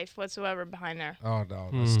no life whatsoever behind there. Oh, no,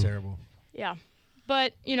 that's terrible. Yeah.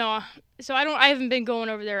 But, so I haven't been going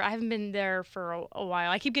over there. I haven't been there for a while.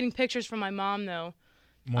 I keep getting pictures from my mom, though.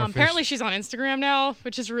 Apparently she's on Instagram now,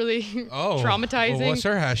 which is really traumatizing. Well, what's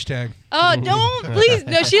her hashtag? Don't, please.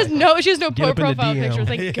 No, she has no profile picture.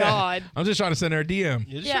 Thank God. I'm just trying to send her a DM.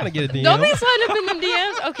 You're just trying to get a DM. Don't be sliding up in them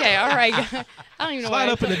DMs. Okay, all right. I don't even know Slide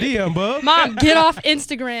why. up in the DM, bub. Mom, get off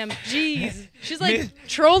Instagram. Jeez. She's like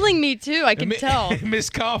trolling me too. I can tell. Miss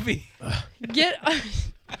Coffee. Get.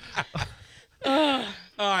 All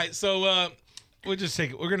right, so we'll just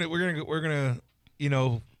take it. We're gonna.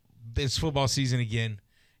 It's football season again,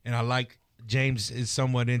 and I like James is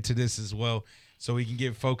somewhat into this as well, so we can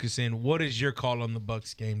get focus in. What is your call on the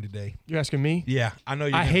Bucs game today? You're asking me? Yeah, I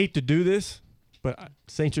know. I hate to do this, but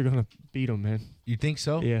Saints are gonna beat them, man. You think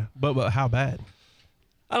so? Yeah, but how bad?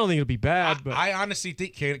 I don't think it'll be bad, but I honestly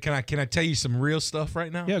think. Can I tell you some real stuff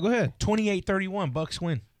right now? Yeah, go ahead. 28-31, Bucs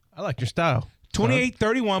win. I like your style.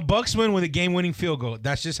 28-31, Bucs win with a game-winning field goal.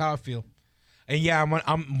 That's just how I feel. And yeah,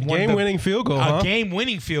 I'm game-winning field goal. A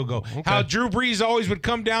game-winning field goal. Okay. How Drew Brees always would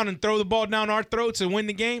come down and throw the ball down our throats and win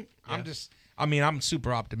the game. Yeah. I'm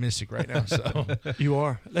super optimistic right now. So you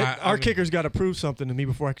are. Our kicker's got to prove something to me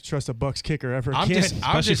before I can trust a Bucs kicker ever again.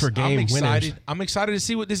 Especially for game winners. I'm excited to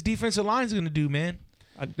see what this defensive line is going to do, man.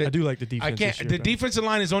 I do like the defense. The defensive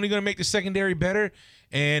line is only going to make the secondary better,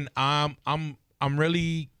 and I'm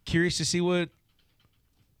really curious to see what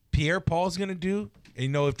Pierre Paul's going to do.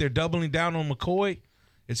 And, if they're doubling down on McCoy,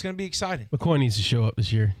 it's going to be exciting. McCoy needs to show up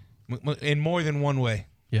this year in more than one way.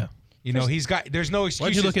 Yeah. There's no excuses.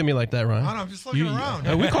 Why'd you look at me like that, Ryan? I'm just looking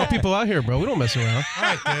around. We call people out here, bro. We don't mess around. All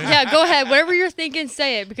right, dude. Yeah, go ahead. Whatever you're thinking,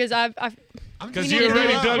 say it because because you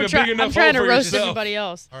already dug a big enough I'm trying to hole for roast yourself. everybody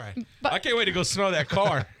else. All right. But, I can't wait to go smell that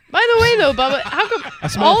car. By the way, though, Bubba, how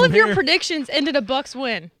come all of your predictions ended a Bucs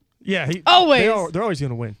win? Yeah, always. They're always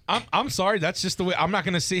going to win. I'm sorry. That's just the way. I'm not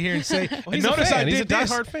going to sit here and say. He's a fan. He's a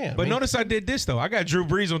diehard fan. But notice I did this, though. I got Drew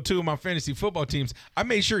Brees on 2 of my fantasy football teams. I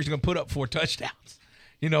made sure he's going to put up 4 touchdowns.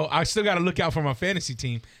 I still got to look out for my fantasy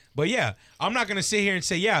team. But, yeah, I'm not going to sit here and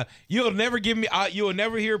say, yeah, you'll never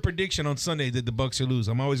hear a prediction on Sunday that the Bucs will lose.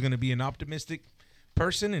 I'm always going to be an optimistic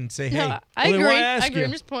person and say, hey. I agree.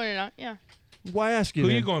 I'm just pointing out. Yeah. Why ask you? Who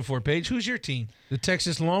are you going for, Paige? Who's your team? The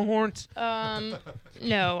Texas Longhorns?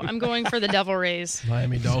 No, I'm going for the Devil Rays.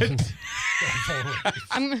 Miami Dolphins.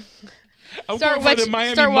 Start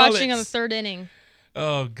watching on the 3rd inning.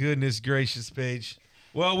 Oh, goodness gracious, Paige.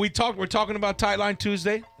 Well, we're talking about Tight Line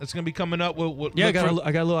Tuesday. That's going to be coming up. I got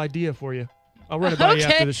a little idea for you. I'll run it by you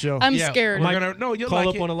after the show. I'm scared. You'll call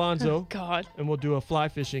up on Alonzo. Oh, God. And we'll do a fly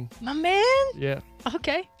fishing. My man? Yeah.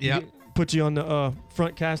 Okay. Yeah. Put you on the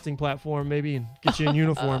front casting platform maybe and get you in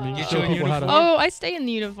uniform. And get you in uniform? I stay in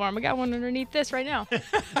the uniform. I got one underneath this right now.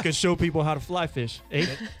 You can show people how to fly fish.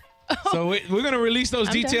 So we're going to release those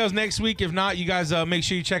details next week. If not, you guys make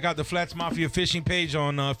sure you check out the Flats Mafia Fishing page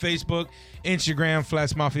on Facebook, Instagram,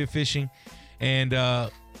 Flats Mafia Fishing. And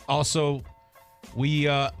also, we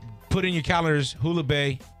put in your calendars Hula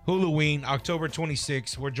Bay, Hulaween, October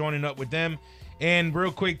 26th. We're joining up with them. And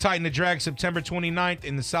real quick, Tighten the Drag, September 29th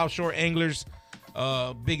in the South Shore Anglers.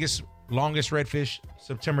 Biggest, longest redfish,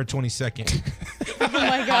 September 22nd. Oh,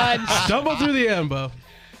 my God. Stumble through the end, Buff.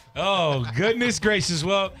 Oh, goodness gracious.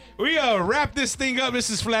 Well, we wrap this thing up. This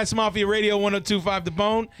is Flats Mafia Radio 102.5 The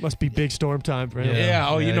Bone. Must be big storm time for him.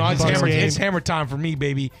 Yeah. It's hammer time for me,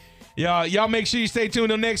 baby. Y'all make sure you stay tuned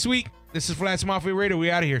till next week. This is Flats Mafia Radio. We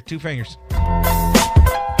out of here. 2 fingers.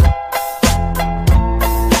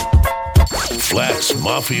 Flats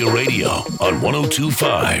Mafia Radio on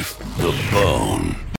 102.5 The Bone.